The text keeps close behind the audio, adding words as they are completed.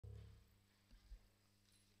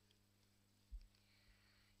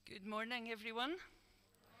Good morning, everyone,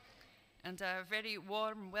 and a very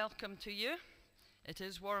warm welcome to you. It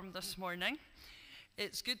is warm this morning.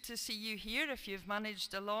 It's good to see you here if you've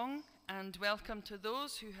managed along, and welcome to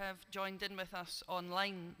those who have joined in with us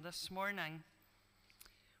online this morning.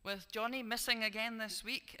 With Johnny missing again this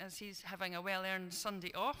week as he's having a well-earned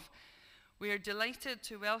Sunday off, we are delighted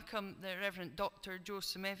to welcome the Reverend Dr. Joe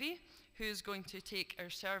Semevi, who is going to take our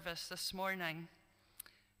service this morning.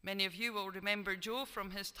 Many of you will remember Joe from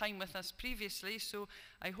his time with us previously, so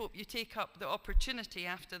I hope you take up the opportunity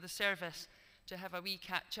after the service to have a wee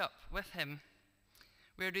catch up with him.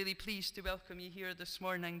 We're really pleased to welcome you here this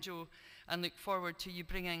morning, Joe, and look forward to you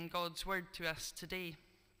bringing God's word to us today.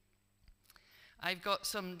 I've got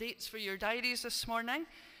some dates for your diaries this morning.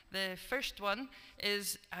 The first one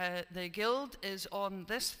is the Guild is on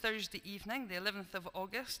this Thursday evening, the 11th of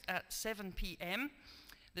August at 7 p.m.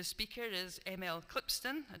 The speaker is M.L.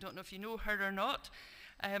 Clipston. I don't know if you know her or not.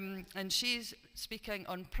 And she's speaking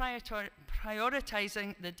on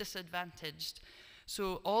prioritizing the disadvantaged.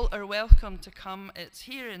 So all are welcome to come. It's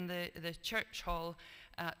here in the church hall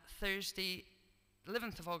at Thursday,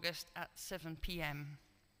 11th of August at 7 p.m.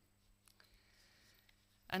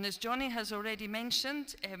 And as Johnny has already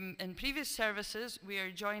mentioned, in previous services, we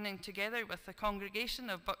are joining together with the congregation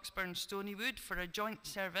of Bucksburn Stonywood for a joint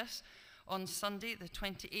service on Sunday, the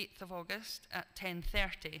 28th of August at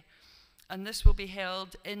 10:30. And this will be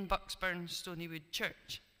held in Bucksburn Stonywood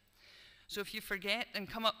Church. So if you forget and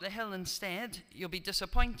come up the hill instead, you'll be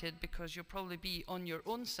disappointed because you'll probably be on your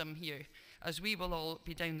own sim here, as we will all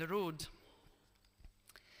be down the road.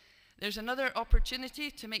 There's another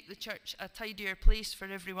opportunity to make the church a tidier place for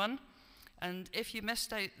everyone. And if you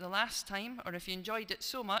missed out the last time, or if you enjoyed it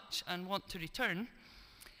so much and want to return,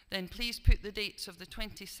 then please put the dates of the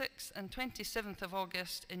 26th and 27th of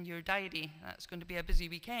August in your diary. That's going to be a busy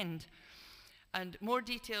weekend. And more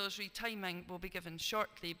details retiming will be given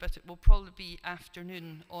shortly, but it will probably be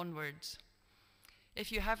afternoon onwards.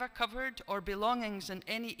 If you have a cupboard or belongings in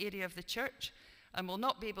any area of the church and will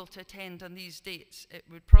not be able to attend on these dates, it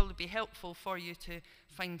would probably be helpful for you to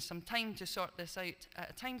find some time to sort this out at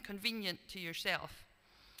a time convenient to yourself.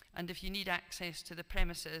 And if you need access to the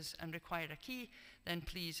premises and require a key, then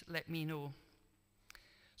please let me know.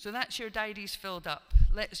 So that's your diaries filled up.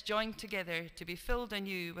 Let's join together to be filled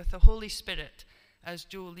anew with the Holy Spirit as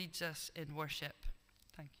Joe leads us in worship.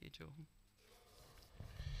 Thank you, Joe.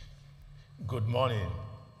 Good morning.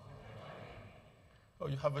 Oh,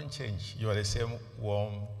 you haven't changed. You are the same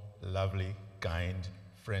warm, lovely, kind,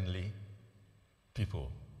 friendly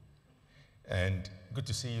people. And good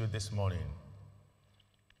to see you this morning.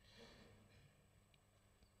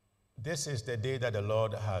 This is the day that the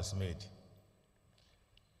Lord has made.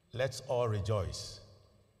 Let's all rejoice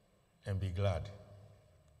and be glad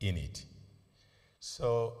in it.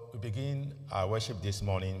 So we begin our worship this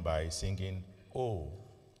morning by singing, "Oh,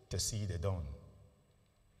 to see the dawn."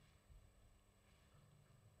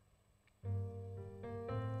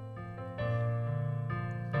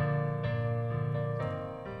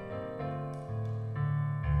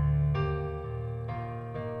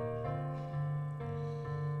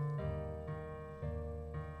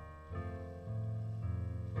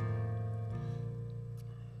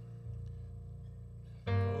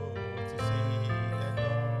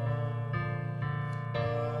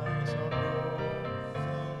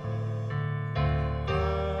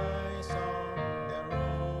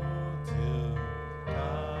 To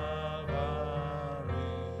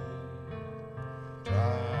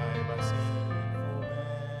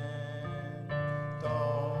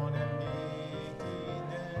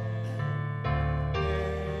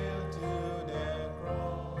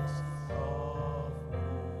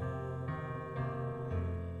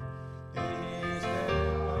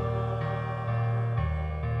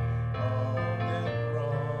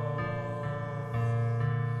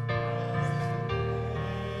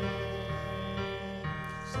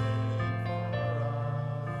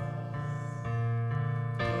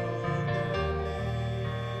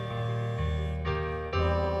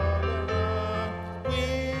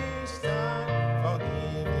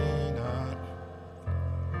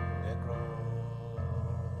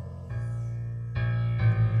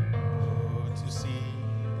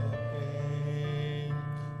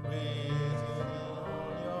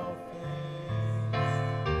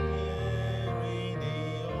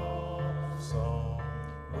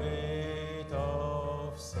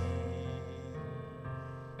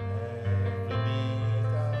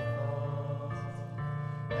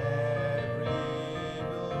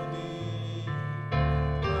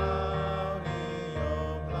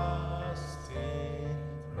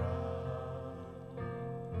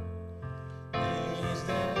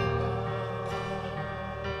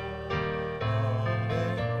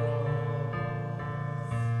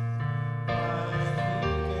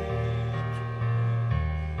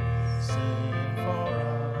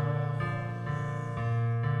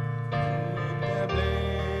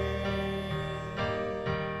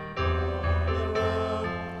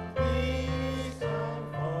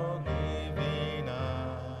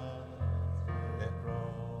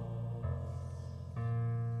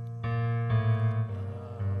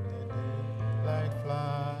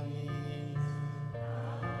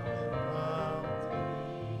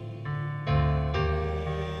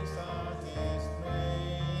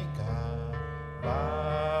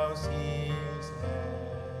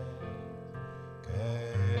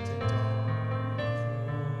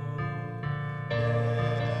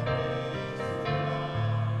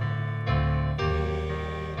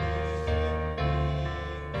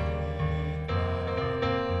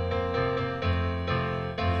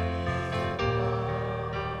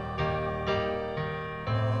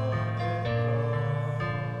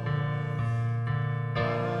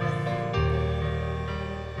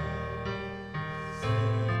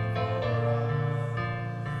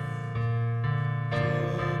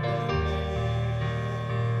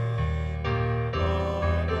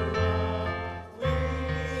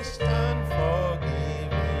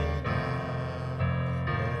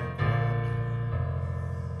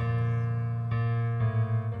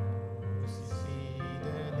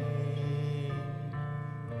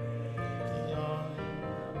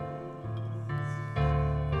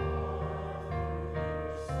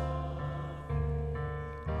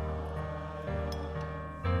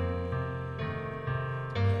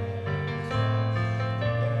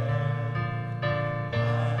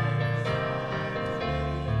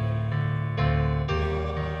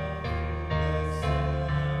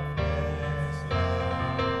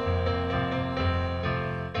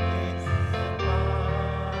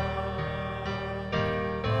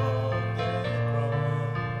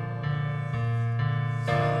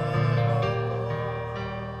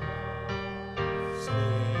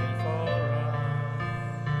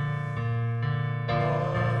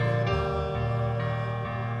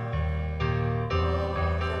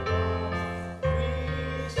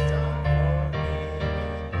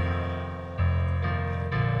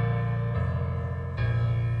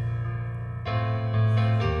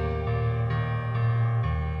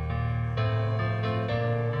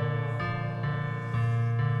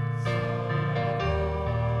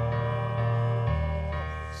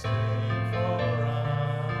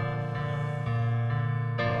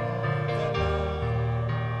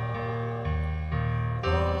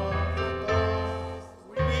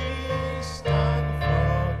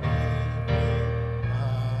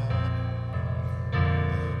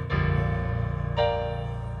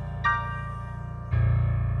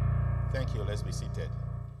let's be seated.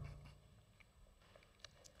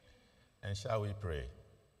 And shall we pray?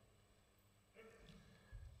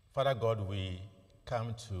 Father God, we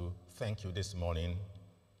come to thank you this morning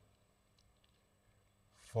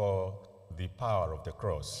for the power of the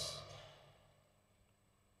cross.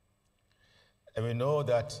 And we know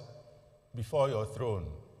that before your throne,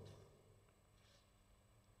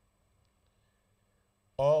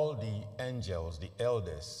 all the angels, the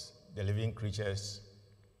elders, the living creatures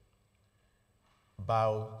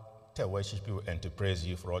bow to worship you and to praise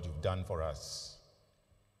you for what you've done for us.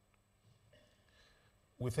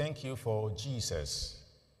 We thank you for Jesus,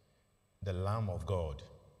 the Lamb of God,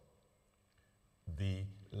 the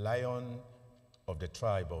Lion of the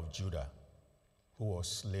tribe of Judah, who was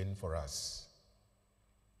slain for us,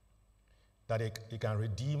 that he can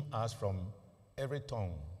redeem us from every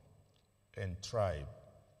tongue and tribe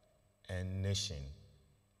and nation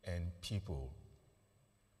and people,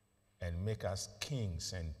 and make us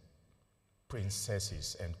kings and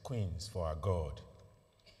princesses and queens for our God.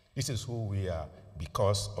 This is who we are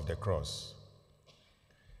because of the cross.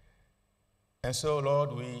 And so,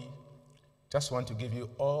 Lord, we just want to give you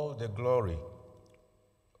all the glory,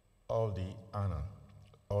 all the honor,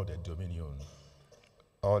 all the dominion,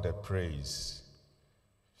 all the praise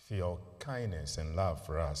for your kindness and love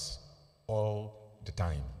for us all the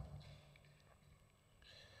time.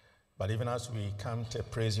 But even as we come to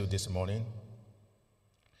praise you this morning,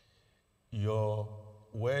 your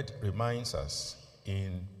word reminds us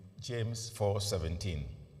in James 4:17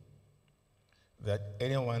 that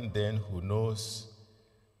anyone then who knows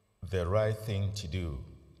the right thing to do,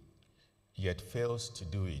 yet fails to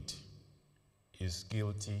do it, is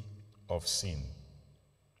guilty of sin.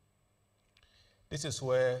 This is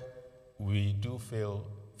where we do fail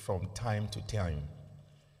from time to time.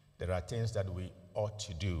 There are things that we ought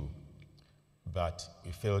to do, but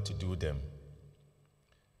we fail to do them.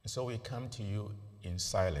 And so we come to you in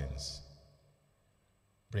silence,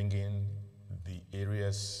 bringing the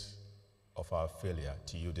areas of our failure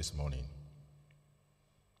to you this morning.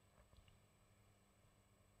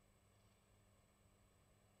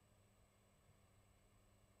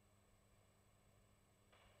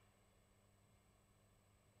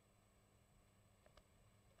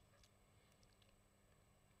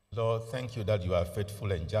 Lord, thank you that you are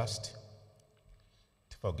faithful and just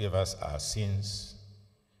to forgive us our sins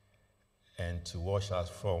and to wash us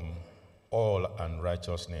from all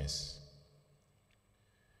unrighteousness.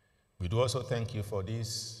 We do also thank you for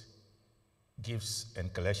these gifts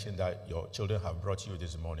and collection that your children have brought you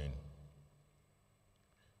this morning.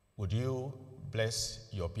 Would you bless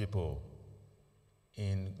your people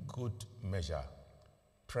in good measure,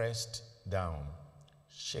 pressed down,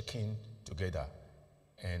 shaken together,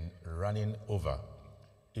 and running over,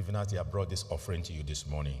 even as they have brought this offering to you this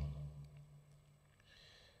morning.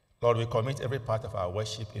 Lord, we commit every part of our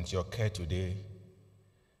worship into your care today,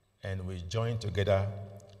 and we join together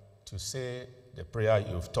to say the prayer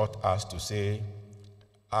you've taught us to say,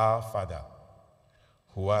 Our Father,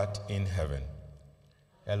 who art in heaven,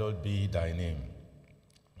 hallowed be thy name.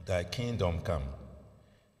 Thy kingdom come,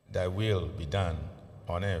 thy will be done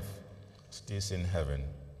on earth as it is in heaven.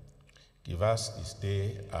 Give us this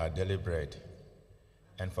day our daily bread,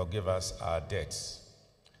 and forgive us our debts,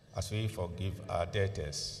 as we forgive our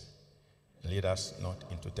debtors. Lead us not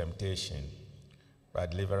into temptation,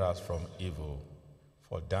 but deliver us from evil.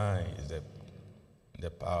 For thine is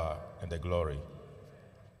the power and the glory.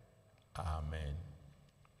 Amen.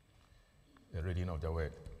 The reading of the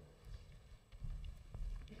word.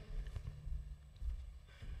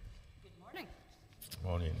 Good morning.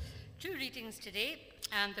 Morning. 2 readings today,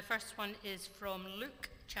 and the first one is from Luke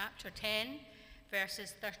chapter 10,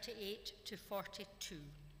 verses 38 to 42.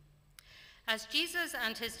 As Jesus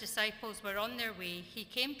and his disciples were on their way, he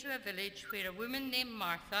came to a village where a woman named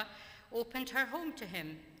Martha opened her home to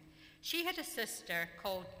him. She had a sister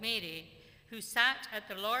called Mary, who sat at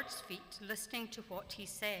the Lord's feet listening to what he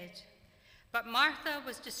said. But Martha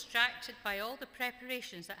was distracted by all the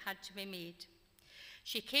preparations that had to be made.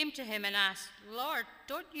 She came to him and asked, Lord,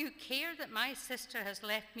 don't you care that my sister has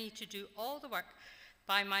left me to do all the work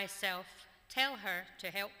by myself? Tell her to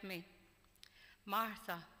help me.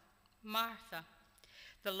 Martha, Martha,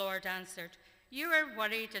 the Lord answered, you are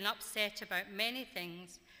worried and upset about many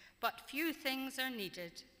things, but few things are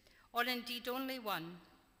needed, or indeed only one.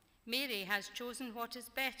 Mary has chosen what is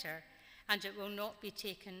better, and it will not be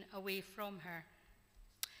taken away from her.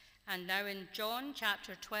 And now in John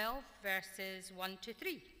chapter 12, verses 1 to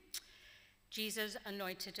 3, Jesus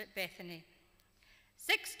anointed at Bethany.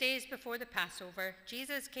 6 days before the Passover,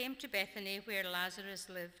 Jesus came to Bethany where Lazarus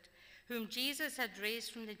lived, whom Jesus had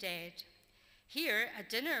raised from the dead. Here, a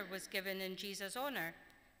dinner was given in Jesus' honor.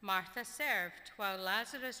 Martha served, while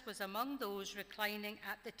Lazarus was among those reclining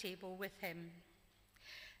at the table with him.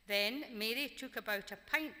 Then Mary took about a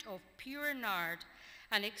pint of pure nard,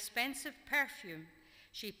 an expensive perfume.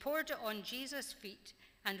 She poured it on Jesus' feet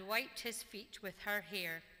and wiped his feet with her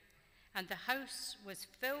hair, and the house was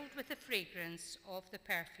filled with the fragrance of the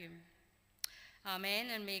perfume. Amen,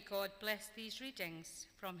 and may God bless these readings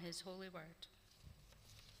from his holy word.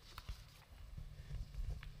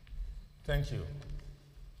 Thank you.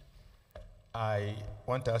 I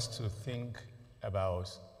want us to think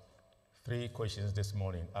about 3 questions this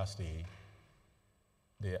morning as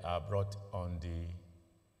they are brought on the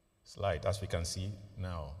slide, as we can see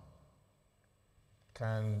now.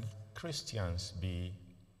 Can Christians be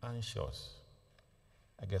anxious?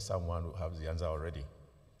 I guess someone will have the answer already.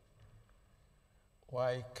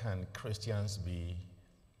 Why can Christians be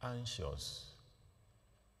anxious?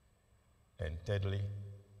 And thirdly,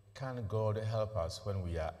 can God help us when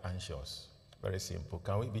we are anxious? Very simple.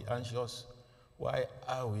 Can we be anxious? Why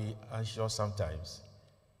are we anxious sometimes?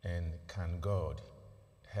 And can God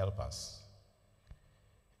help us?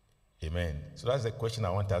 Amen. So that's the question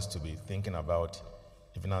I want us to be thinking about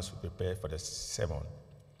even as we prepare for the sermon.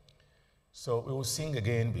 So we will sing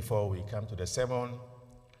again before we come to the sermon.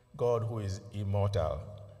 God who is immortal,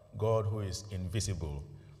 God who is invisible,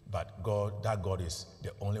 but that God is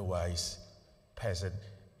the only wise person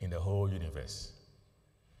in the whole universe.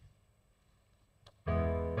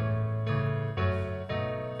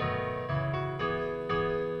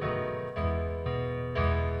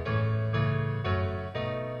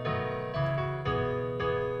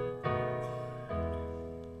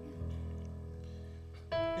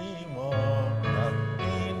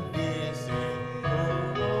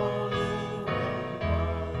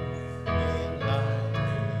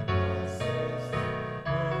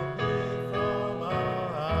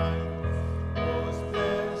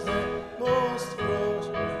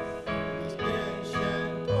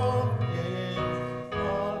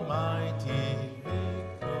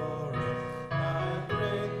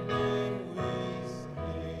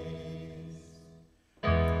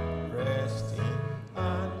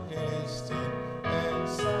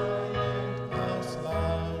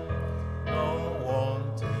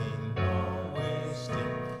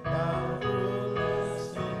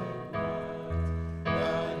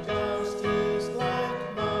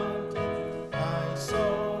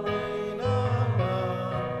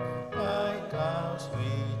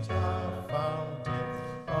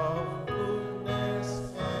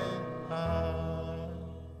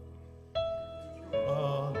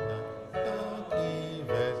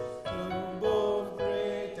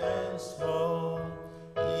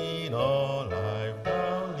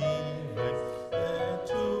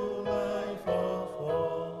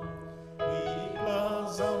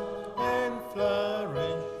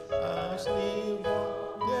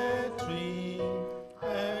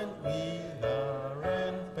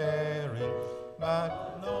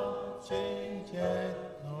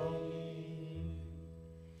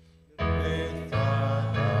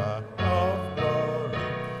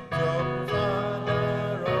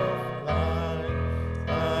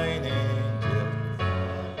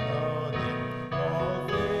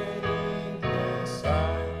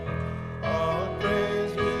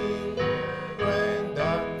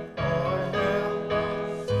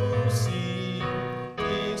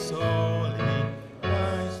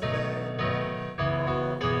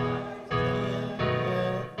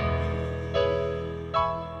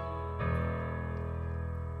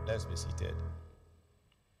 Let's be seated.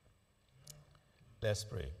 Let's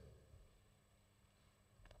pray.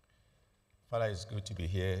 Father, it's good to be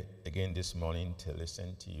here again this morning to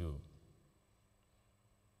listen to you.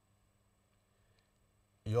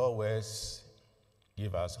 Your words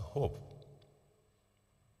give us hope.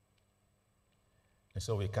 And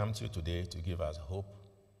so we come to you today to give us hope,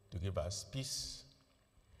 to give us peace,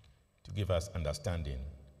 to give us understanding,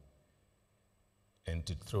 and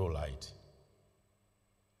to throw light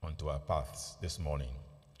onto our paths this morning.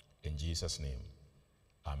 In Jesus' name,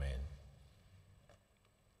 amen.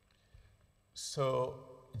 So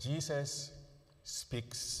Jesus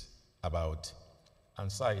speaks about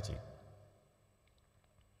anxiety.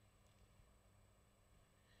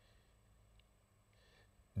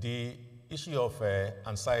 The issue of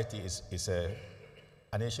anxiety is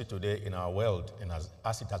an issue today in our world, and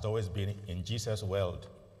as it has always been in Jesus' world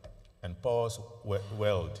and Paul's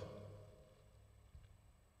world.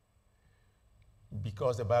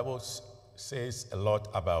 Because the Bible says a lot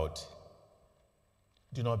about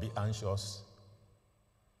do not be anxious.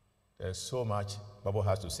 There's so much the Bible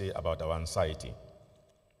has to say about our anxiety.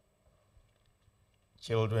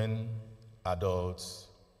 children, adults,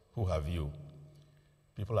 who have you.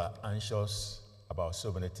 People are anxious about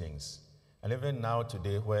so many things. And even now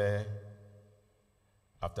today, where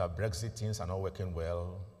after Brexit things are not working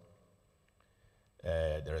well,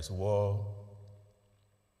 there is war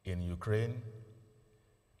in Ukraine,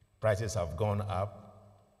 prices have gone up.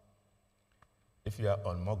 If you are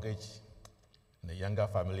on mortgage in a younger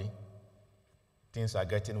family, things are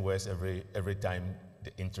getting worse every time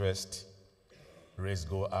the interest rates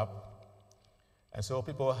go up. And so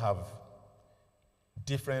people have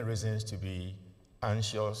different reasons to be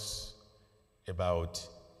anxious about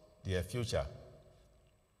their future.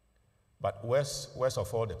 But worst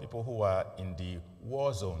of all, the people who are in the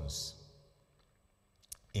war zones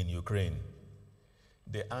in Ukraine,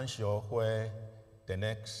 they're unsure where the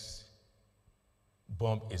next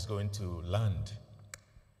bomb is going to land.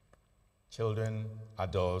 Children,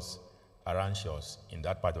 adults are anxious in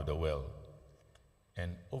that part of the world.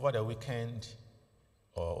 And over the weekend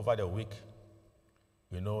or over the week,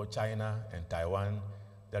 we know China and Taiwan,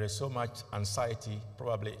 there is so much anxiety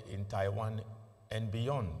probably in Taiwan and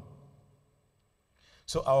beyond.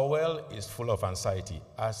 So our world is full of anxiety,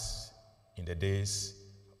 as in the days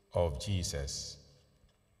of Jesus.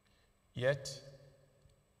 Yet,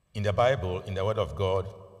 in the Bible, in the Word of God,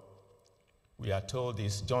 we are told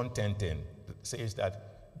this, John 10:10 says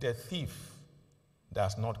that the thief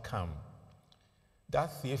does not come.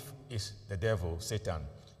 That thief is the devil, Satan,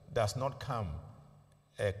 does not come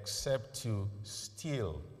except to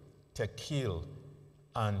steal, to kill,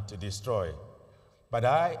 and to destroy. But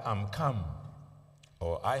I am come,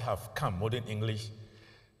 or I have come, modern English,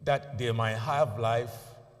 that they might have life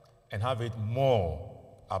and have it more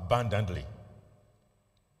abundantly.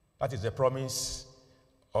 That is the promise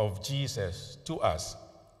of Jesus to us.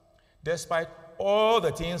 Despite all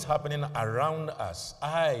the things happening around us,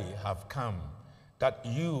 I have come that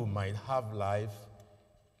you might have life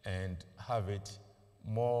and have it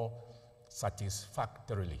more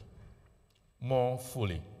satisfactorily, more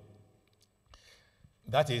fully.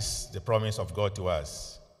 That is the promise of God to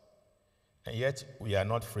us. And yet, we are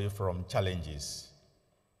not free from challenges.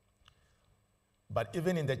 But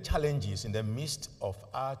even in the challenges, in the midst of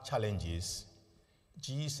our challenges,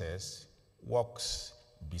 Jesus walks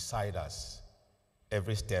beside us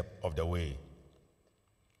every step of the way.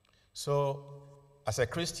 So, as a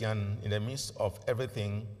Christian, in the midst of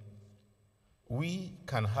everything, we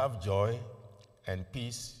can have joy and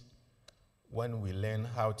peace when we learn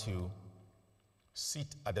how to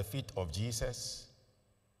sit at the feet of Jesus,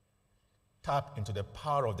 tap into the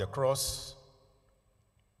power of the cross,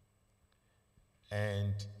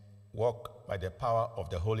 and walk by the power of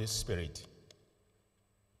the Holy Spirit.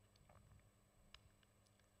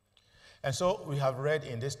 And so we have read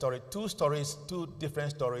in this story two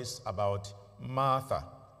different stories about Martha.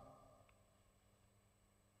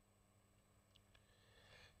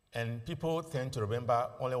 And people tend to remember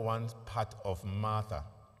only one part of Martha,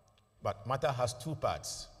 but Martha has two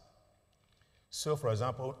parts. So, for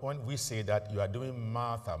example, when we say that you are doing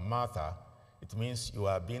Martha, it means you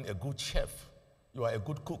are being a good chef. You are a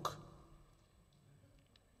good cook.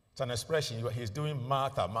 It's an expression. He's doing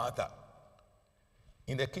Martha.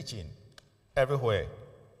 In the kitchen, everywhere.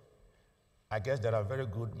 I guess there are very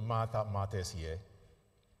good Marthas here.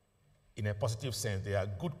 In a positive sense, they are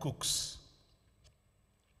good cooks.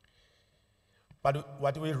 But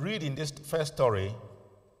what we read in this first story,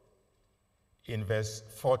 in verse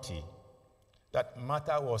 40, that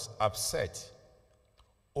Martha was upset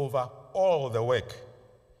over all the work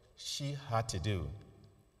she had to do.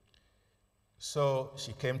 So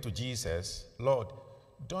she came to Jesus, Lord,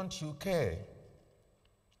 don't you care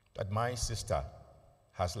that my sister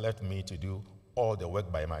has left me to do all the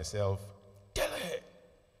work by myself? Tell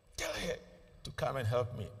her to come and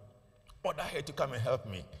help me. Order her to come and help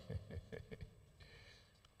me.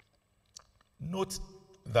 Note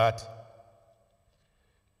that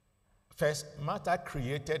first, Martha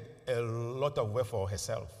created a lot of work for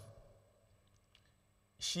herself.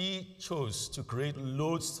 She chose to create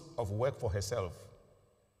loads of work for herself.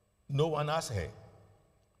 No one asked her.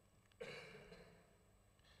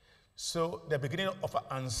 So the beginning of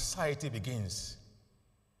anxiety begins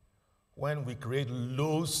when we create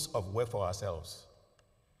loads of work for ourselves.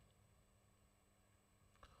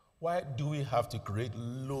 Why do we have to create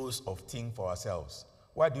loads of things for ourselves?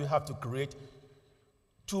 Why do we have to create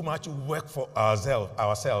too much work for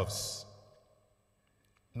ourselves?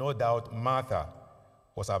 No doubt Martha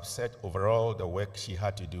was upset over all the work she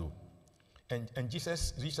had to do. And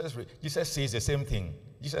Jesus says the same thing.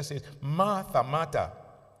 Jesus says, Martha, Martha,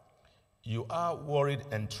 you are worried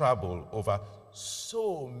and troubled over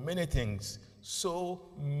so many things. so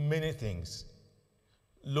many things.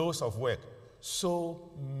 Loads of work,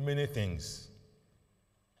 so many things.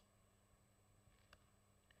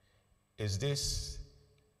 Is this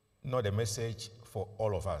not a message for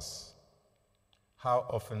all of us? How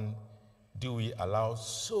often do we allow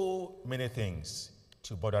so many things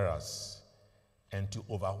to bother us and to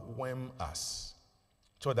overwhelm us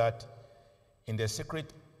so that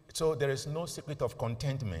so there is no secret of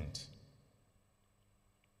contentment?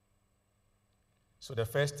 So the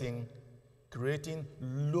first thing, creating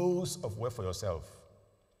loads of work for yourself.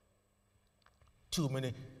 Too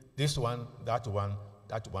many, this one, the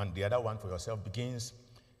other one for yourself begins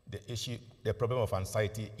the problem of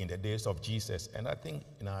anxiety in the days of Jesus, and I think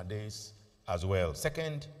in our days as well.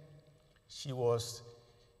 Second, she was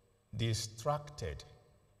distracted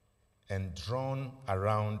and drawn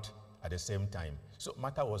around at the same time. So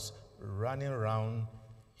Martha was running around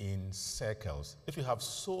in circles. If you have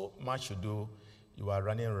so much to do, you are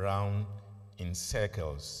running around in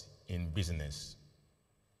circles in business.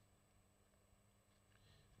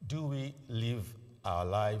 Do we live our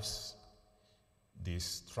lives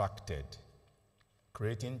distracted,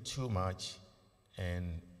 creating too much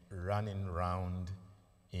and running around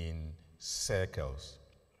in circles?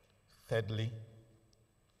 Thirdly,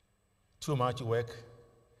 too much work,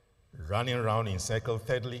 running around in circles.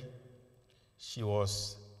 Thirdly, she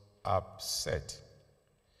was upset.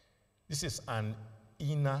 This is an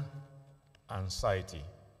inner anxiety.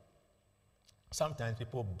 Sometimes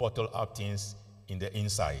people bottle up things in the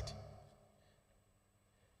inside,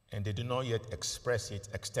 and they do not yet express it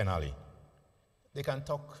externally. They can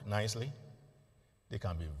talk nicely. They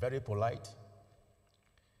can be very polite.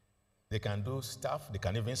 They can do stuff. They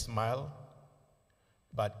can even smile.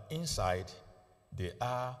 But inside, they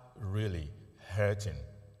are really hurting.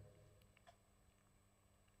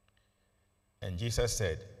 And Jesus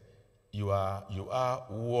said, you are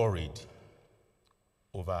worried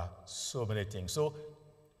over so many things. So,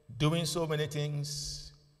 doing so many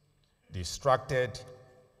things, distracted,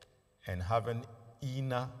 and having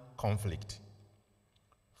inner conflict.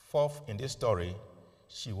 Fourth, in this story,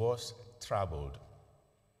 she was troubled.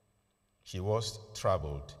 She was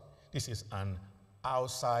troubled. This is an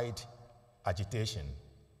outside agitation.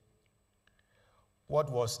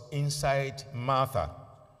 What was inside Martha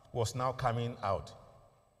was now coming out.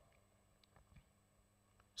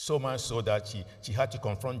 So much so that she had to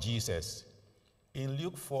confront Jesus. In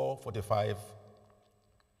Luke 4:45,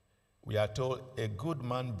 we are told a good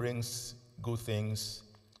man brings good things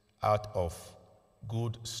out of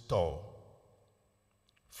good store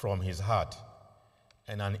from his heart,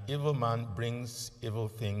 and an evil man brings evil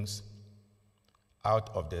things out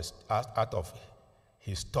of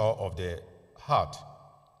his store of the heart.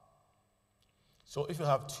 So if you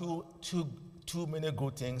have too many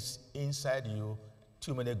good things inside you,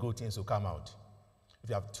 too many good things will come out. If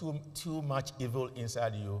you have too much evil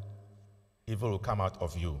inside you, evil will come out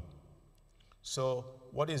of you. So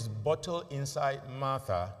what is bottled inside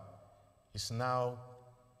Martha is now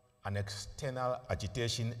an external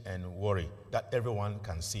agitation and worry that everyone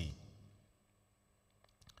can see.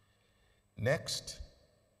 Next,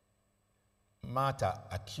 Martha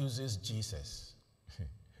accuses Jesus.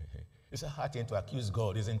 It's a hard thing to accuse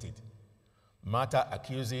God, isn't it? Martha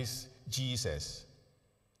accuses Jesus.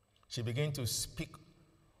 She begins to speak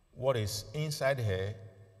what is inside her,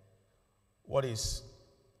 what is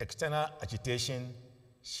external agitation.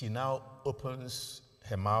 She now opens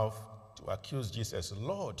her mouth to accuse Jesus.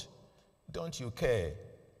 Lord, don't you care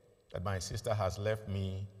that my sister has left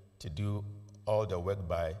me to do all the work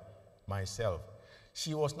by myself?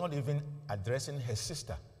 She was not even addressing her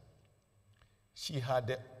sister. She had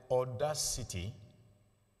the audacity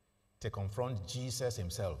to confront Jesus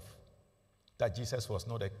himself, that Jesus was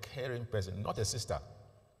not a caring person, not a sister.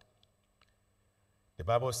 The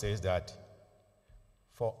Bible says that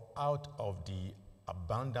for out of the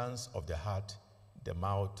abundance of the heart, the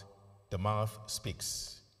mouth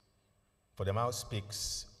speaks. For the mouth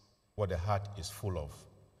speaks what the heart is full of.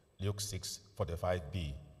 Luke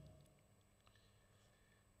 6:45b.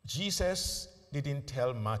 Jesus didn't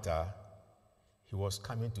tell Martha he was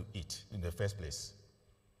coming to eat in the first place.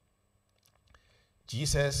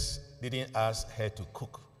 Jesus didn't ask her to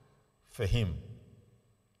cook for him.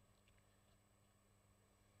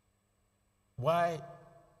 Why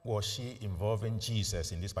was she involving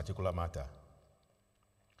Jesus in this particular matter?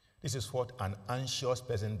 This is what an anxious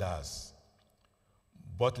person does.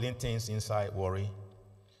 Bottling things inside, worry,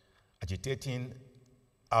 agitating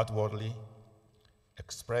outwardly,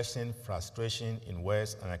 expressing frustration in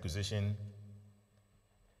words and accusation,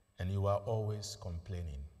 and you are always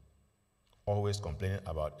complaining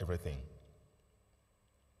about everything.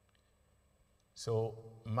 So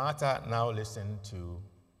Martha now listened to,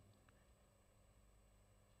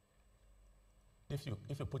 if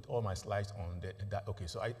you put all my slides on that, okay,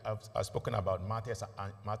 so I've spoken about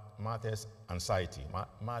Martha's anxiety.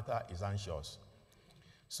 Martha is anxious.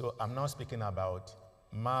 So I'm now speaking about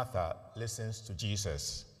Martha listens to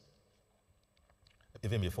Jesus.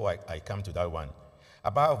 Even before I come to that one.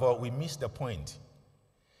 Above all, we miss the point.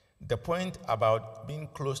 The point about being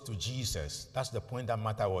close to Jesus, that's the point that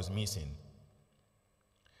Martha was missing.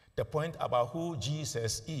 The point about who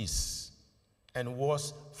Jesus is and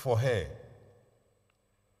was for her.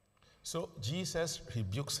 So Jesus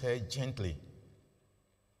rebukes her gently.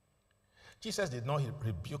 Jesus did not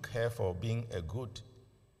rebuke her for being a good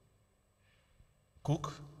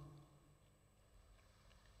cook,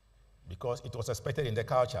 because it was expected in the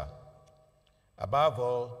culture. Above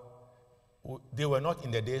all, they were not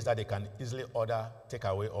in the days that they can easily order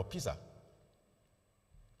takeaway or pizza.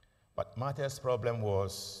 But Martha's problem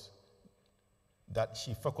was that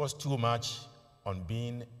she focused too much on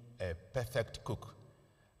being a perfect cook,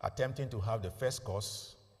 attempting to have the first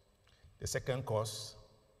course, the second course,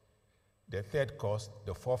 the third course,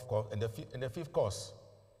 the fourth course, and the fifth course.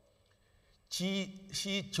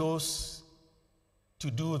 She chose to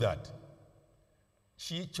do that.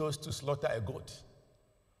 She chose to slaughter a goat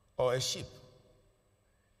or a sheep.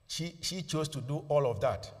 She chose to do all of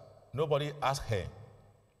that. Nobody asked her.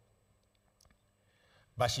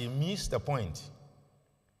 But she missed the point.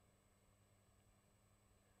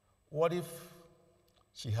 What if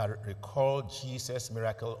she had recalled Jesus'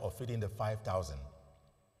 miracle of feeding the 5,000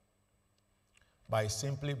 by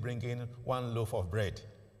simply bringing one loaf of bread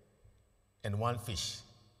and one fish?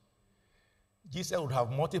 Jesus would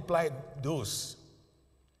have multiplied those,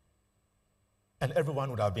 and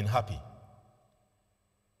everyone would have been happy.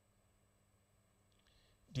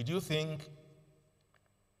 Did you think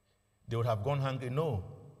they would have gone hungry? No.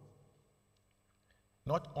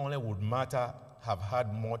 Not only would Martha have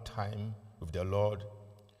had more time with the Lord,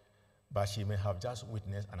 but she may have just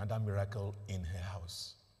witnessed another miracle in her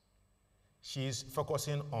house. She's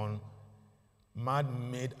focusing on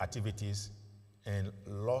man-made activities and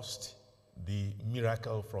lost the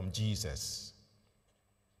miracle from Jesus.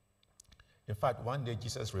 In fact, one day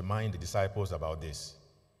Jesus reminded the disciples about this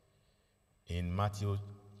in Matthew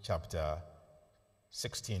chapter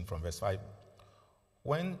 16 from verse 5.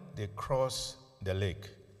 When they crossed the lake,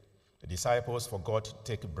 the disciples forgot to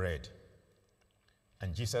take bread.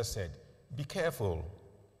 And Jesus said, "Be careful.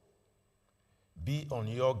 Be on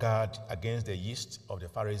your guard against the yeast of the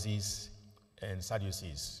Pharisees and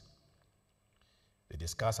Sadducees." They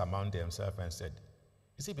discussed among themselves and said,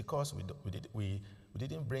 "Is it because we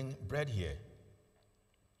didn't bring bread here?"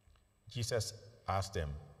 Jesus asked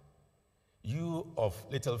them, "You of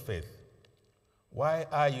little faith, why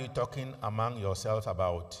are you talking among yourselves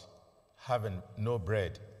about having no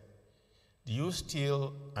bread? Do you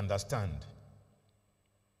still understand?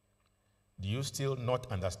 Do you still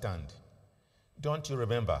not understand? Don't you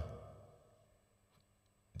remember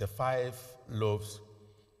the 5 loaves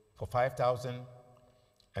for 5,000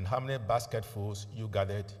 and how many basketfuls you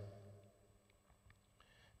gathered?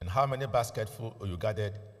 And how many basketfuls you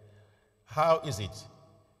gathered? How is it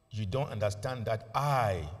you don't understand that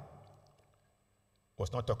I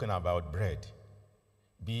was not talking about bread?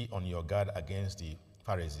 Be on your guard against the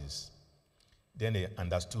Pharisees." Then they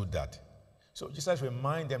understood that. So Jesus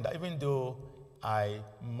reminded them that even though I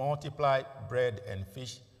multiplied bread and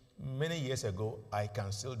fish many years ago, I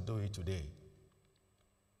can still do it today.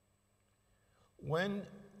 When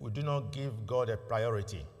we do not give God a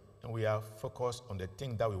priority and we are focused on the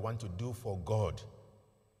thing that we want to do for God,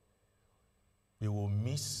 we will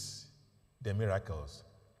miss the miracles.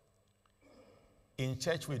 In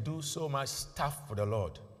church, we do so much stuff for the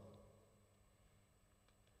Lord.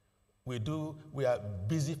 We are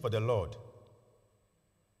busy for the Lord.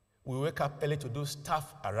 We wake up early to do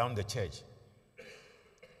stuff around the church.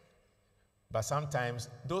 But sometimes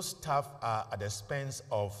those stuff are at the expense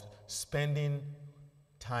of spending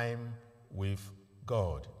time with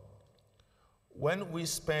God. When we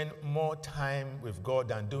spend more time with God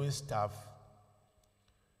than doing stuff,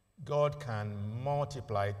 God can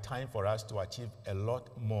multiply time for us to achieve a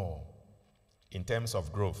lot more in terms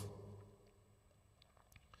of growth.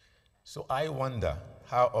 So I wonder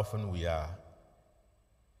how often we are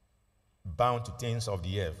bound to things of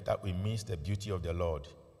the earth that we miss the beauty of the Lord,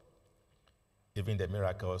 even the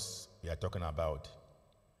miracles we are talking about.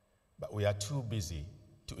 But we are too busy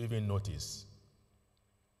to even notice.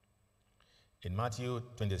 In Matthew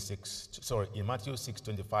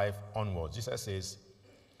 6:25 onwards, Jesus says,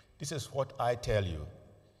 "This is what I tell you.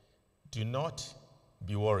 Do not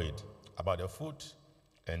be worried about the food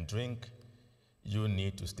and drink you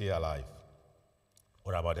need to stay alive,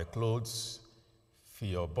 or about the clothes for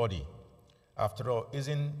your body. After all,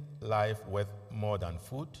 isn't life worth more than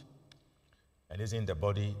food? And isn't the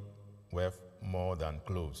body worth more than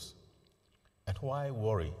clothes? And why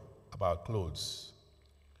worry about clothes?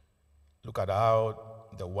 Look at how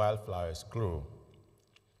the wildflowers grow.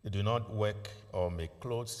 They do not work or make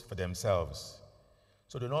clothes for themselves.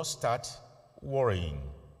 So do not start worrying.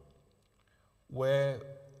 Where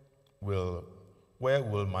will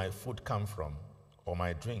my food come from, or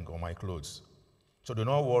my drink, or my clothes? So do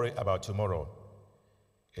not worry about tomorrow.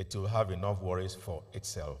 It will have enough worries for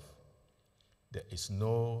itself. There is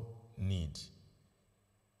no need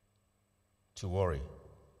to worry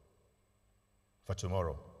for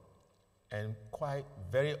tomorrow. And quite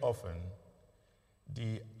very often,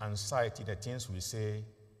 the anxiety, the things we say,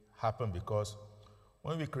 happen because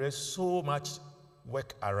when we create so much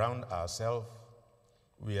work around ourselves,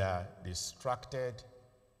 we are distracted,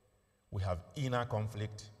 we have inner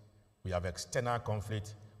conflict, we have external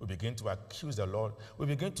conflict, we begin to accuse the Lord, we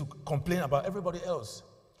begin to complain about everybody else.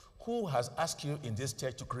 Who has asked you in this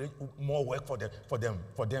church to create more work for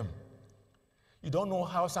them? You don't know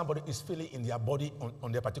how somebody is feeling in their body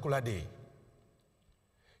on their particular day.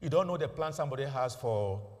 You don't know the plan somebody has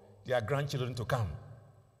for their grandchildren to come.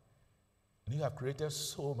 And you have created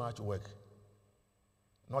so much work.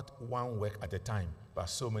 Not one work at a time, but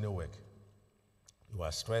so many work. You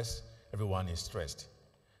are stressed, everyone is stressed.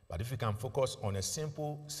 But if you can focus on a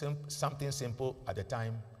something simple at a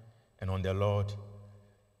time and on the Lord,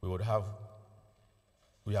 we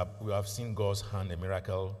have seen God's hand, a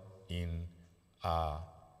miracle in our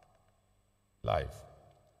life.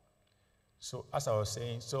 So as I was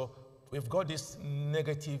saying, so we've got this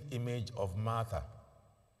negative image of Martha.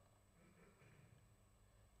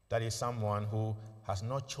 That is someone who has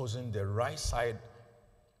not chosen the right side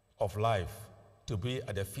of life to be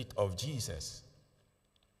at the feet of Jesus.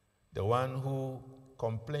 The one who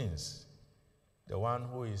complains, the one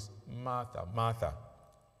who is Martha, Martha.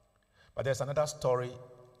 But there's another story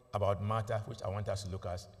about Martha which I want us to look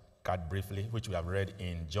at briefly, which we have read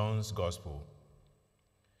in John's Gospel.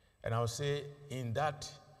 And I'll say in that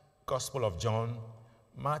Gospel of John,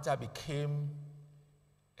 Martha became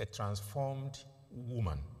a transformed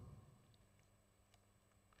woman.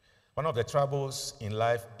 One of the troubles in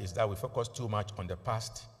life is that we focus too much on the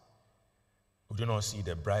past. We do not see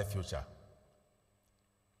the bright future.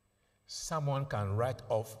 Someone can write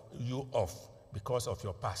you off because of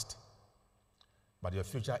your past, but your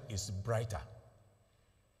future is brighter.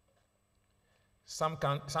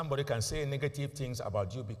 Somebody can say negative things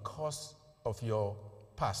about you because of your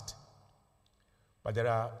past, but there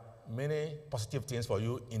are many positive things for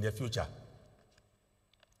you in the future.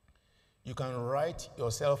 You can write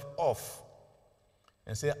yourself off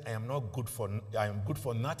and say, I am good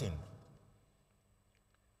for nothing.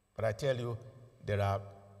 But I tell you,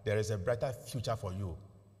 there is a brighter future for you.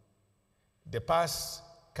 The past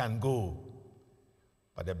can go,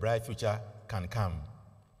 but the bright future can come.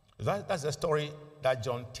 That's the story that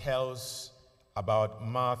John tells about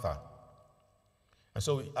Martha. And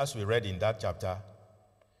so as we read in that chapter,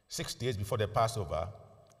 6 days before the Passover,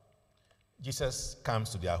 Jesus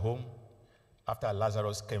comes to their home after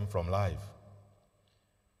Lazarus came from life.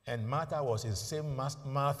 And Martha was the same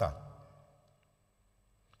Martha.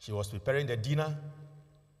 She was preparing the dinner.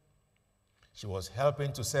 She was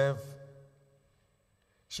helping to serve.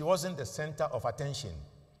 She wasn't the center of attention.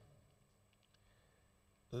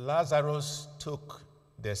 Lazarus took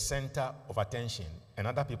the center of attention and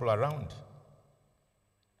other people around.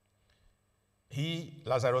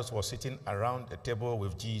 Lazarus, was sitting around the table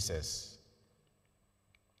with Jesus.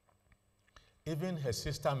 Even her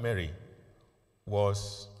sister Mary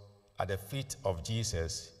was at the feet of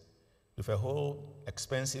Jesus with a whole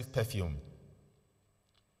expensive perfume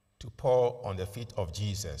to pour on the feet of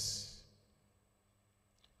Jesus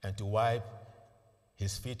and to wipe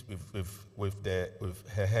his feet with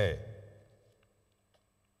her hair.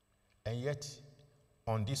 And yet,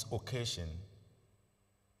 on this occasion,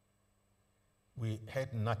 we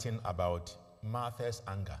heard nothing about Martha's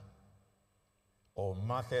anger or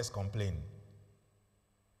Martha's complaint.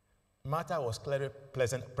 Martha was clearly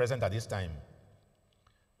present at this time,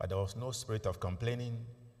 but there was no spirit of complaining,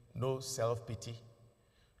 no self-pity,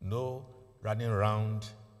 no running around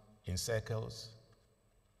in circles.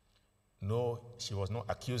 No, she was not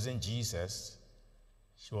accusing Jesus.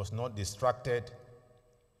 She was not distracted.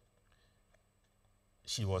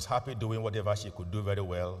 She was happy doing whatever she could do very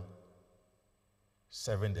well,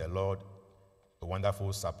 serving the Lord a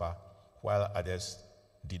wonderful supper while others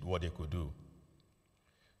did what they could do.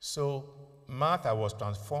 So Martha was a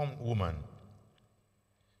transformed woman.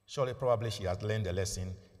 Surely, probably she has learned the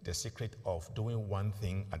lesson, the secret of doing one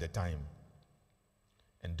thing at a time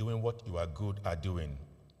and doing what you are good at doing,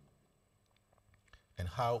 and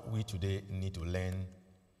how we today need to learn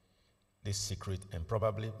this secret, and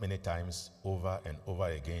probably many times over and over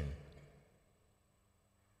again.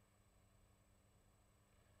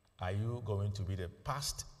 Are you going to be the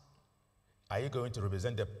past? Are you going to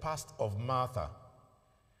represent the past of Martha?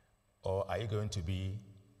 Or are you going to be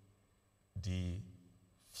the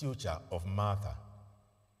future of Martha?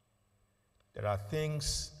 There are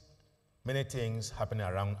things, many things happening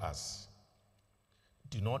around us.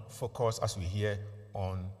 Do not focus, as we hear,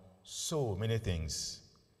 on so many things.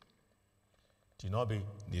 Do not be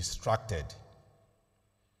distracted.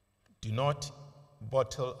 Do not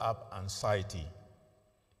bottle up anxiety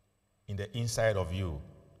in the inside of you.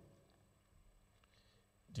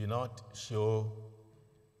 Do not show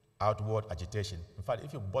outward agitation. In fact,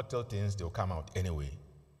 if you bottle things, they'll come out anyway.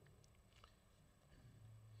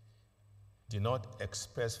 Do not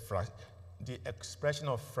express the expression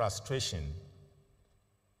of frustration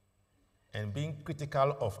and being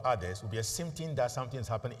critical of others will be a symptom that something is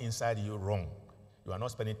happening inside you wrong. You are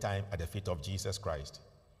not spending time at the feet of Jesus Christ.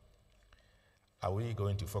 Are we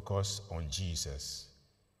going to focus on Jesus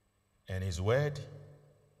and his word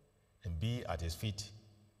and be at his feet?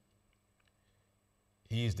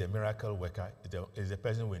 He is the miracle worker, is the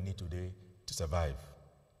person we need today to survive.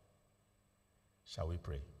 Shall we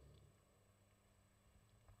pray?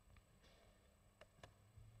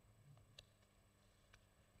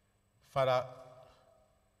 Father,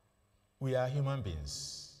 we are human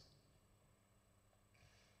beings.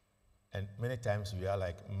 And many times we are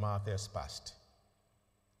like Martha's past,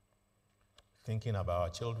 thinking about our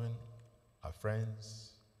children, our friends,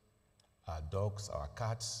 our dogs, our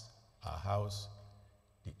cats, our house,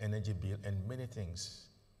 the energy bill, and many things.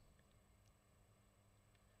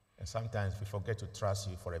 And sometimes we forget to trust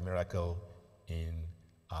you for a miracle in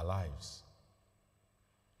our lives.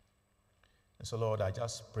 And so, Lord, I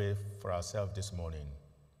just pray for ourselves this morning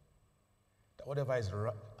that whatever is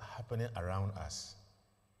happening around us,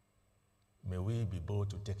 may we be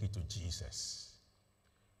bold to take it to Jesus.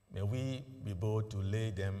 May we be bold to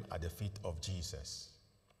lay them at the feet of Jesus.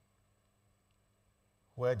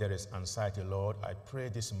 Where there is anxiety, Lord, I pray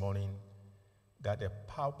this morning that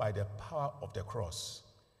by the power of the cross,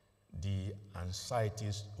 the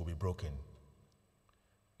anxieties will be broken.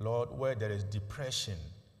 Lord, where there is depression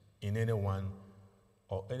in anyone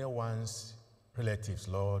or anyone's relatives,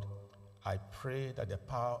 Lord, I pray that the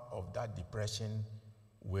power of that depression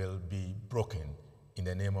will be broken in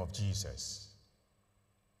the name of Jesus.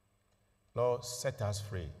 Lord, set us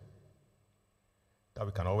free, that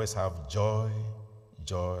we can always have joy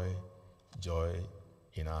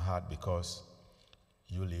in our heart because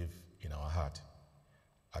you live in our heart.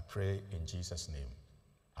 I pray in Jesus' name.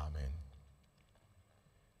 Amen.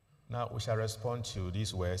 Now we shall respond to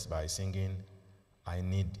these words by singing, I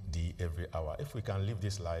Need Thee Every Hour. If we can live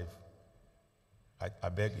this life, I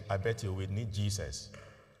bet you we need Jesus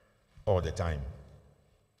all the time.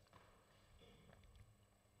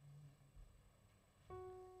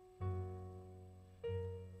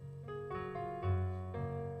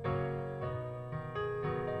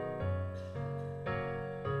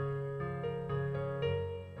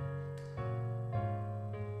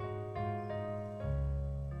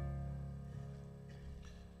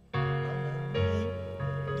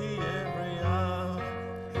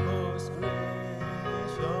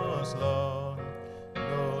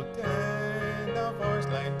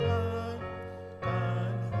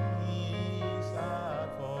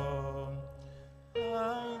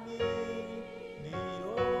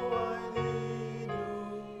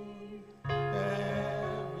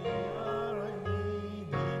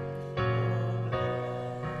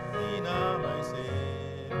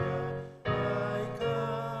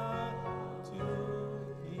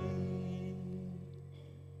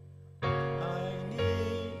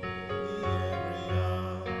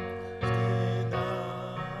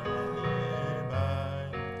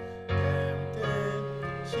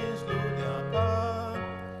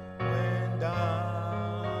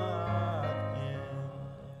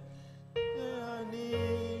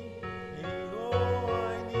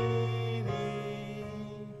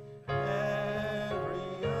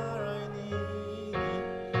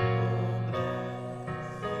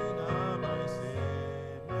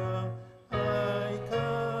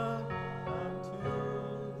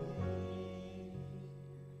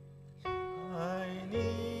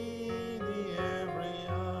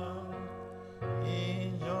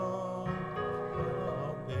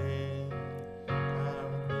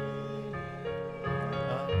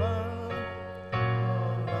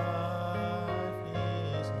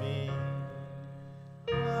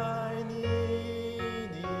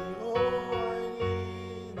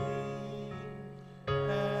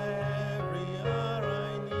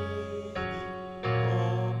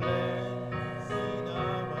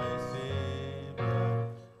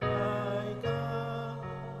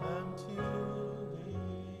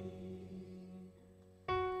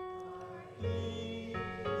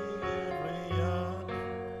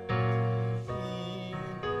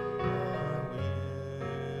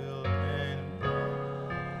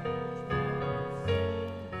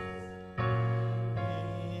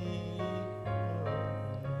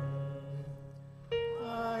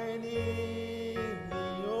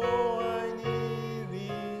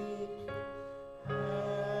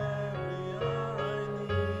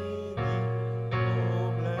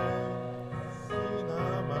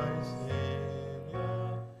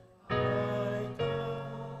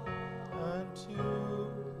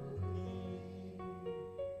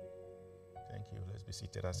 be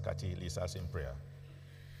seated as Kathy leads us in prayer.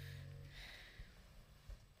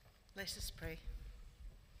 Let us pray.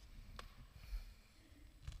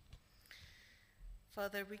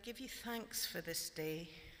 Father, we give you thanks for this day,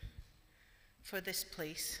 for this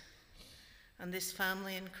place, and this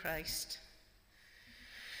family in Christ.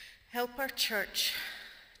 Help our church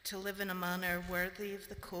to live in a manner worthy of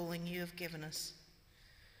the calling you have given us.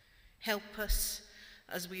 Help us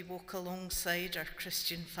as we walk alongside our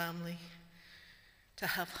Christian family to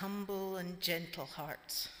have humble and gentle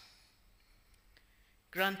hearts.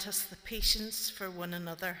 Grant us the patience for one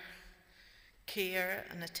another, care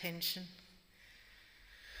and attention,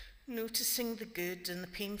 noticing the good and the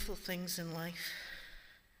painful things in life,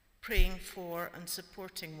 praying for and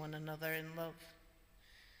supporting one another in love.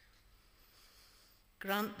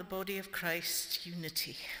 Grant the body of Christ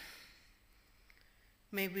unity.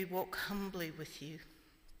 May we walk humbly with you,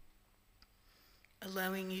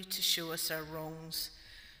 allowing you to show us our wrongs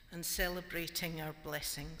and celebrating our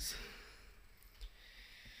blessings.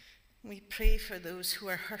 We pray for those who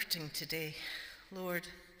are hurting today. Lord,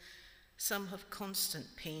 some have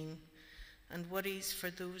constant pain and worries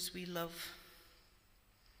for those we love.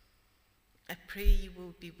 I pray you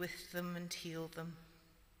will be with them and heal them.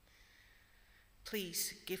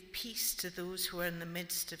 Please give peace to those who are in the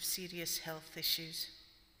midst of serious health issues.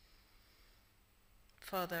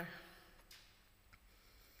 Father,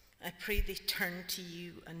 I pray they turn to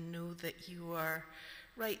you and know that you are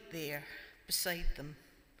right there beside them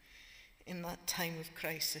in that time of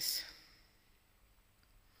crisis.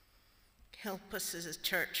 Help us as a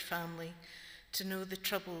church family to know the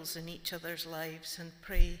troubles in each other's lives and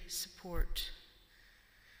pray support.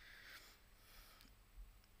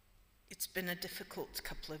 It's been a difficult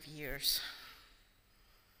couple of years.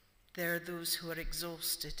 There are those who are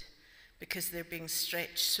exhausted because they're being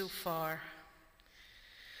stretched so far.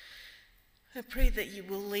 I pray that you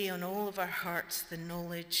will lay on all of our hearts the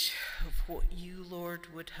knowledge of what you,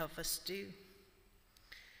 Lord, would have us do,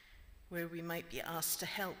 where we might be asked to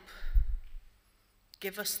help.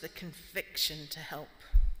 Give us the conviction to help.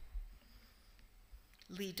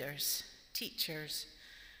 Leaders, teachers,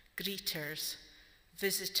 greeters,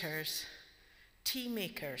 visitors, tea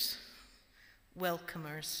makers,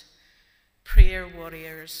 welcomers, prayer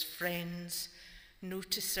warriors, friends,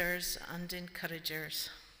 noticers, and encouragers.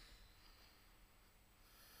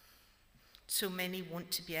 So many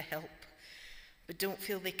want to be a help, but don't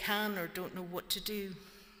feel they can or don't know what to do.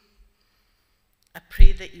 I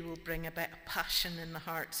pray that you will bring about a passion in the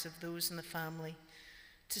hearts of those in the family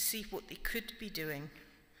to see what they could be doing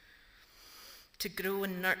to grow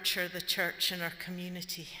and nurture the church and our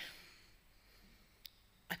community.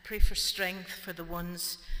 I pray for strength for the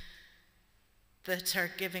ones that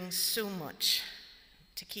are giving so much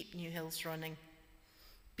to keep New Hills running.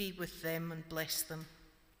 Be with them and bless them.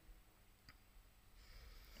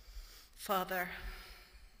 Father,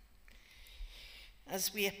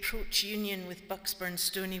 as we approach union with Bucksburn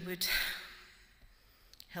Stonywood,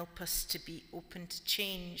 help us to be open to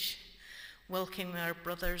change, welcoming our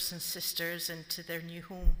brothers and sisters into their new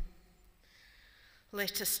home.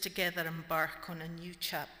 Let us together embark on a new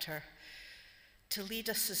chapter to lead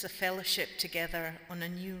us as a fellowship together on a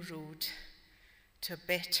new road to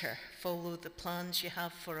better follow the plans you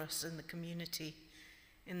have for us in the community,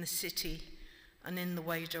 in the city, and in the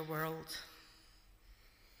wider world.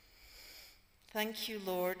 Thank you,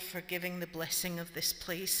 Lord, for giving the blessing of this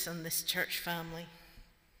place and this church family.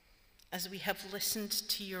 As we have listened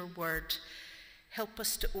to your word, help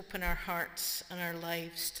us to open our hearts and our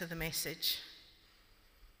lives to the message.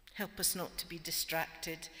 Help us not to be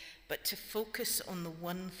distracted, but to focus on the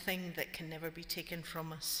one thing that can never be taken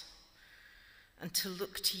from us, and to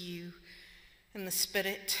look to you in the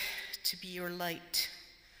Spirit to be your light,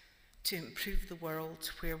 to improve the world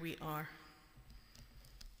where we are.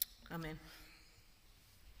 Amen.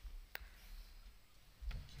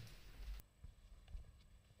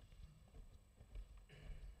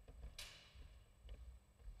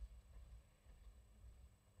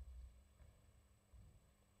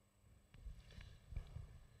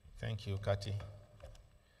 Thank you, Kathy.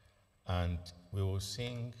 And we will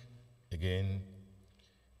sing again,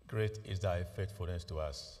 "Great is thy faithfulness to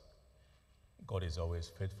us." God is always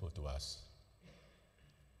faithful to us.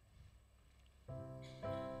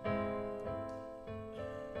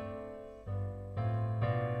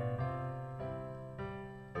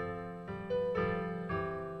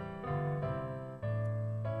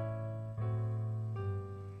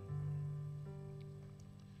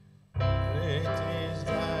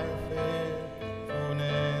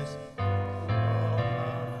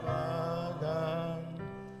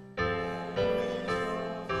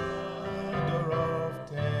 Adore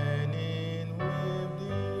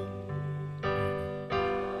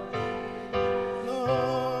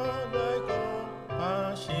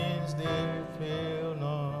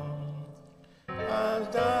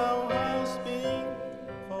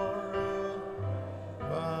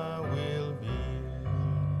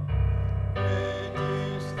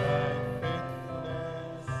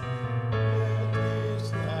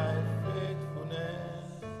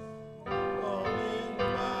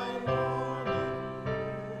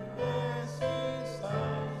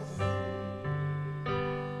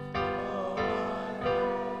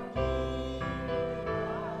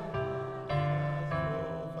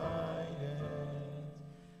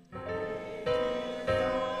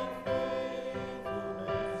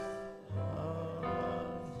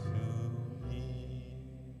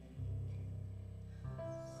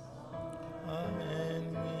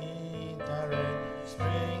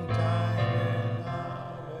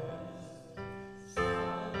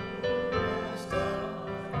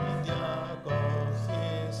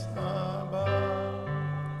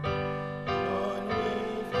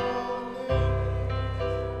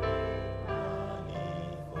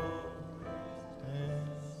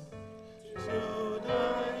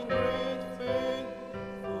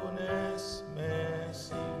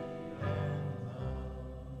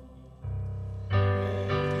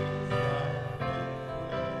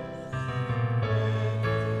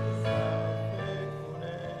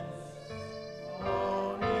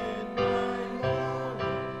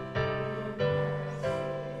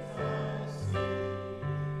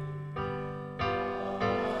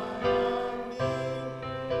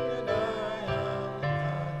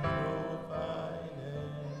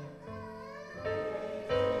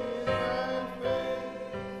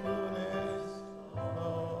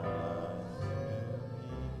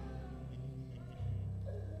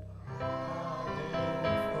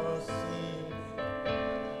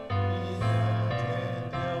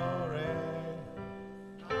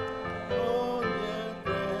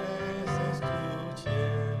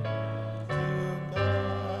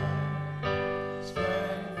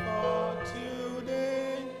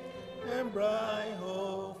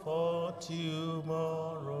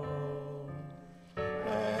tomorrow.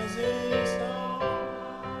 Blessings on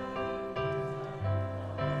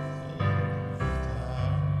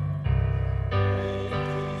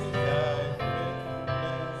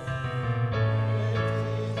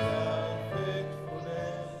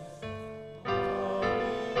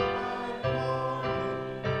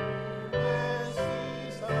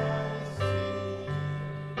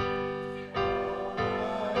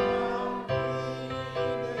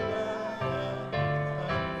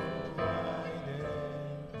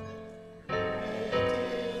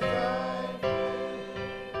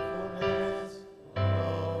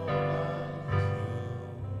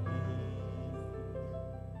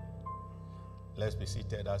Let's be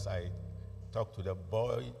seated as I talk to the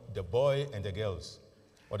boy and the girls,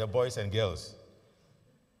 or the boys and girls.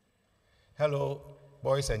 Hello,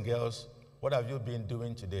 boys and girls. What have you been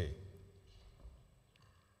doing today?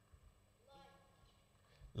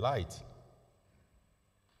 Light.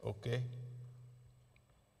 Okay.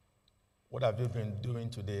 What have you been doing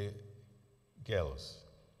today, girls?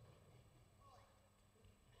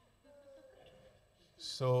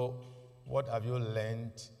 So, what have you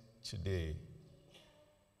learned today?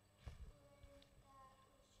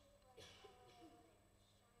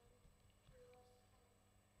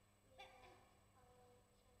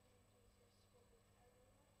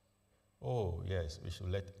 Oh, yes, we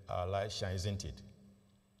should let our light shine, isn't it?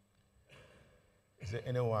 Is there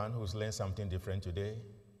anyone who's learned something different today?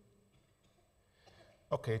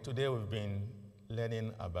 Okay, today we've been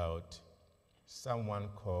learning about someone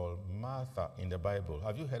called Martha in the Bible.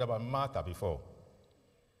 Have you heard about Martha before?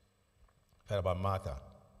 Heard about Martha?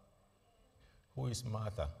 Who is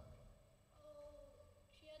Martha?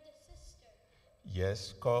 She had a sister.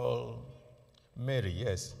 Yes, called Mary.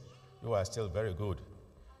 Yes, you are still very good.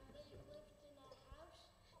 They lived in a house.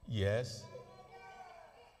 Yes.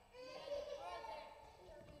 They had a brother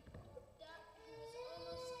who was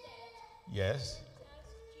almost dead. Yes. To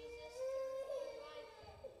ask Jesus to revive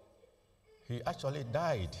him. He actually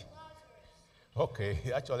died. Lazarus Okay,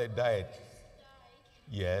 he actually died. died.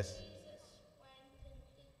 Yes. Jesus went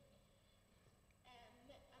and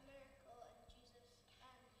did a miracle,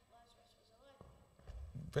 and Lazarus was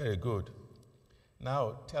alive. Very good.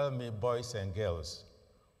 Now tell me, boys and girls,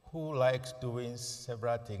 who likes doing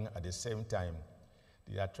several things at the same time?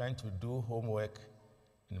 They are trying to do homework,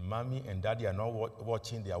 and mommy and daddy are not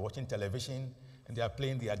watching. They are watching television, and they are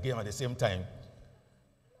playing their game at the same time.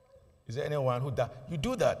 Is there anyone who does? You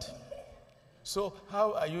do that. So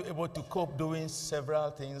how are you able to cope doing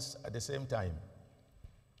several things at the same time?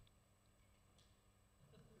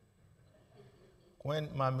 When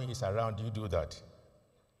mommy is around, you do that?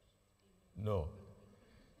 No.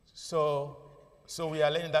 So we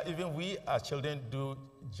are learning that even we as children do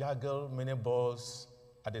juggle many balls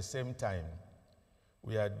at the same time.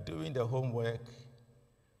 We are doing the homework,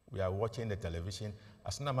 we are watching the television.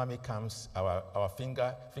 As soon as mommy comes, our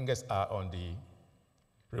fingers are on the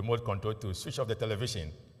remote control to switch off the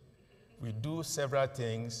television. We do several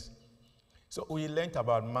things. So we learned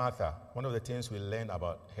about Martha. One of the things we learned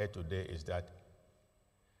about her today is that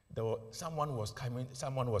someone was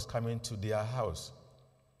coming to their house.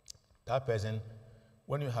 That person,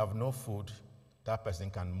 when you have no food, that person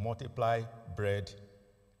can multiply bread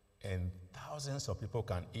and thousands of people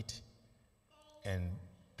can eat and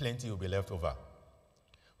plenty will be left over.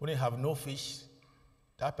 When you have no fish,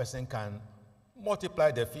 that person can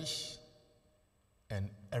multiply the fish and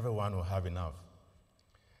everyone will have enough.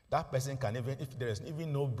 That person can even, if there is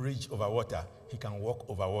even no bridge over water, he can walk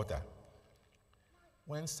over water.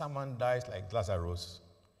 When someone dies like Lazarus,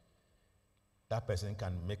 that person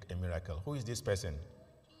can make a miracle. Who is this person?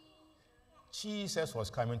 Jesus was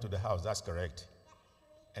coming to the house, that's correct.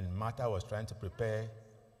 And Martha was trying to prepare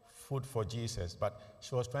food for Jesus, but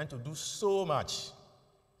she was trying to do so much.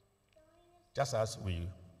 Just as we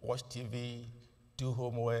watch TV, do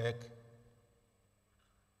homework,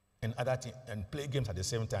 and other things, and play games at the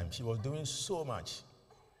same time. She was doing so much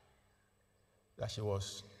that she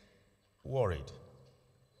was worried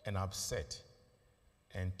and upset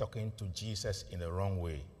and talking to Jesus in the wrong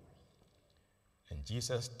way. And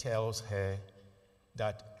Jesus tells her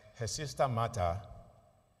that her sister Martha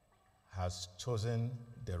has chosen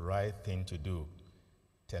the right thing to do,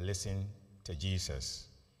 to listen to Jesus.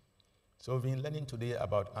 So we've been learning today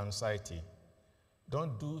about anxiety.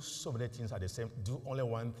 Don't do so many things at the same time. Do only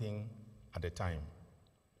one thing at a time.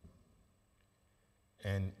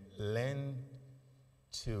 And learn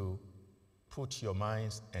to put your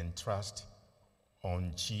minds and trust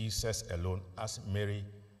on Jesus alone, as Mary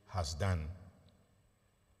has done.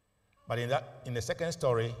 But in the second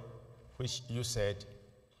story, which you said,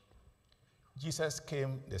 Jesus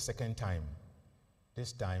came the second time.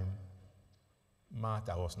 This time,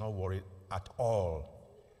 Martha was not worried at all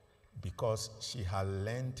because she had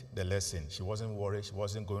learned the lesson. She wasn't worried, she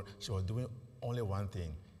was doing only one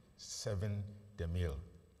thing, serving the meal.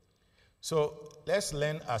 So let's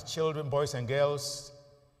learn as children, boys and girls,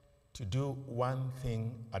 to do one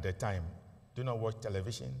thing at a time. Do not watch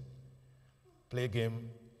television, play game,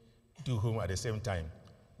 do home at the same time.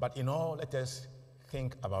 But in all, let us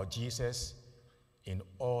think about Jesus in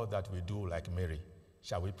all that we do like Mary.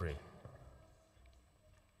 Shall we pray?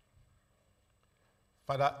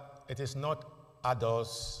 Father, it is not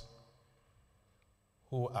adults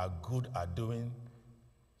who are good at doing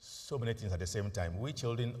so many things at the same time. We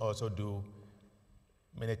children also do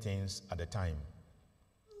many things at a time.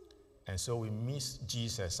 And so we miss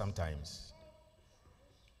Jesus sometimes.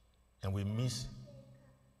 And we miss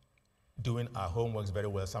doing our homeworks very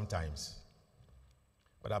well sometimes.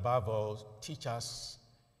 But above all, teach us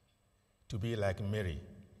to be like Mary,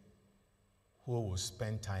 who will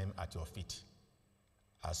spend time at your feet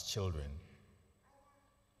as children.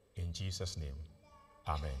 In Jesus' name,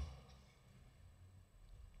 amen.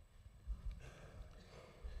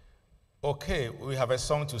 Okay, we have a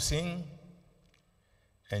song to sing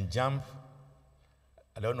and jump.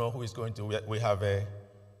 I don't know who is going to. We have a.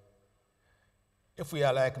 If we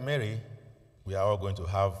are like Mary, we are all going to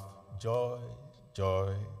have joy,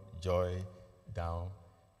 joy, joy down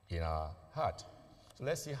in our heart. So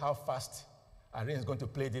let's see how fast Irene is going to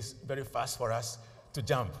play this very fast for us to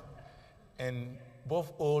jump. And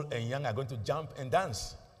both old and young are going to jump and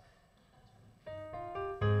dance.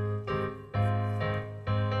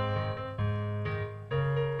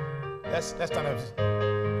 Let's stand up.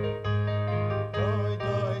 Joy,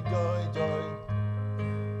 joy, joy, joy.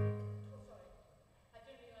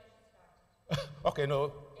 Okay,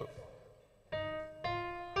 no.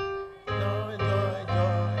 Joy, joy,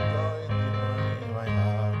 joy, joy, in my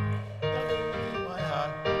heart. In my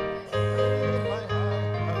heart. In my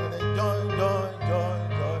heart. Joy, joy, joy,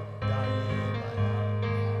 joy, down in my heart.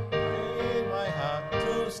 In my heart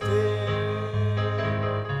to stay.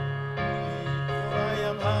 I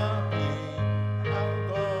am happy. I'll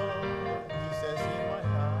go. Jesus in my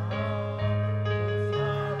heart.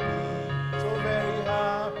 Happy, so very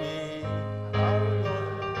happy. I will go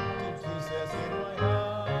to Jesus in my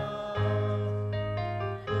heart.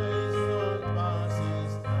 There is no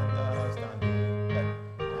passes understanding.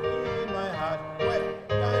 In my heart, wait,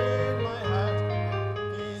 in my heart,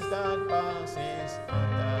 peace that passes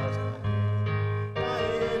understanding.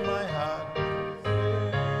 In my heart,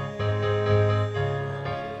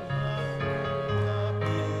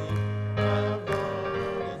 happy, I'll go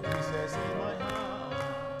to Jesus in my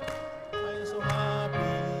heart. I am so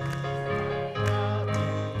happy,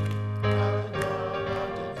 I'll go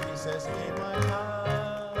to Jesus in my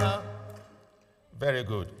heart. Very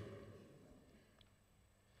good.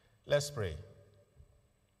 Let's pray.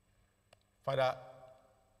 Father,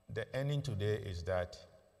 the ending today is that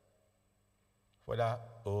whether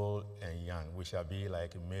old and young, we shall be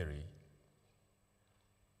like Mary,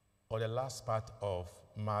 or the last part of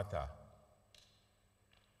Martha,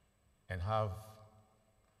 and have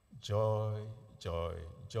joy, joy,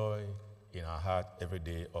 joy in our heart every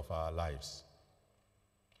day of our lives.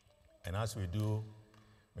 And as we do,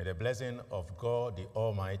 may the blessing of God the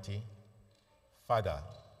Almighty, Father,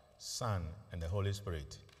 Son, and the Holy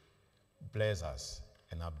Spirit bless us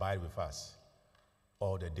and abide with us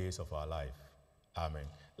all the days of our life. Amen.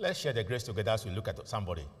 Let's share the grace together as we look at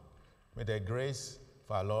somebody. May the grace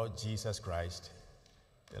of our Lord Jesus Christ,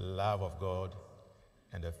 the love of God,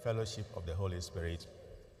 and the fellowship of the Holy Spirit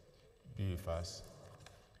be with us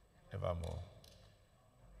evermore.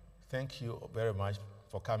 Thank you very much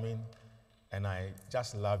for coming, and I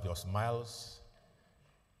just love your smiles,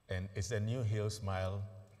 and it's a New Hill smile,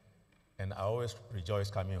 and I always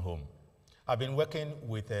rejoice coming home. I've been working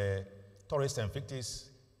with Tourist St. Victor's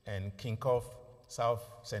and King Cove South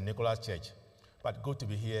St. Nicholas Church, but good to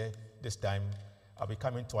be here this time. I'll be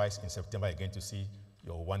coming twice in September again to see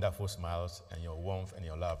your wonderful smiles and your warmth and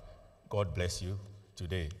your love. God bless you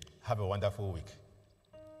today. Have a wonderful week.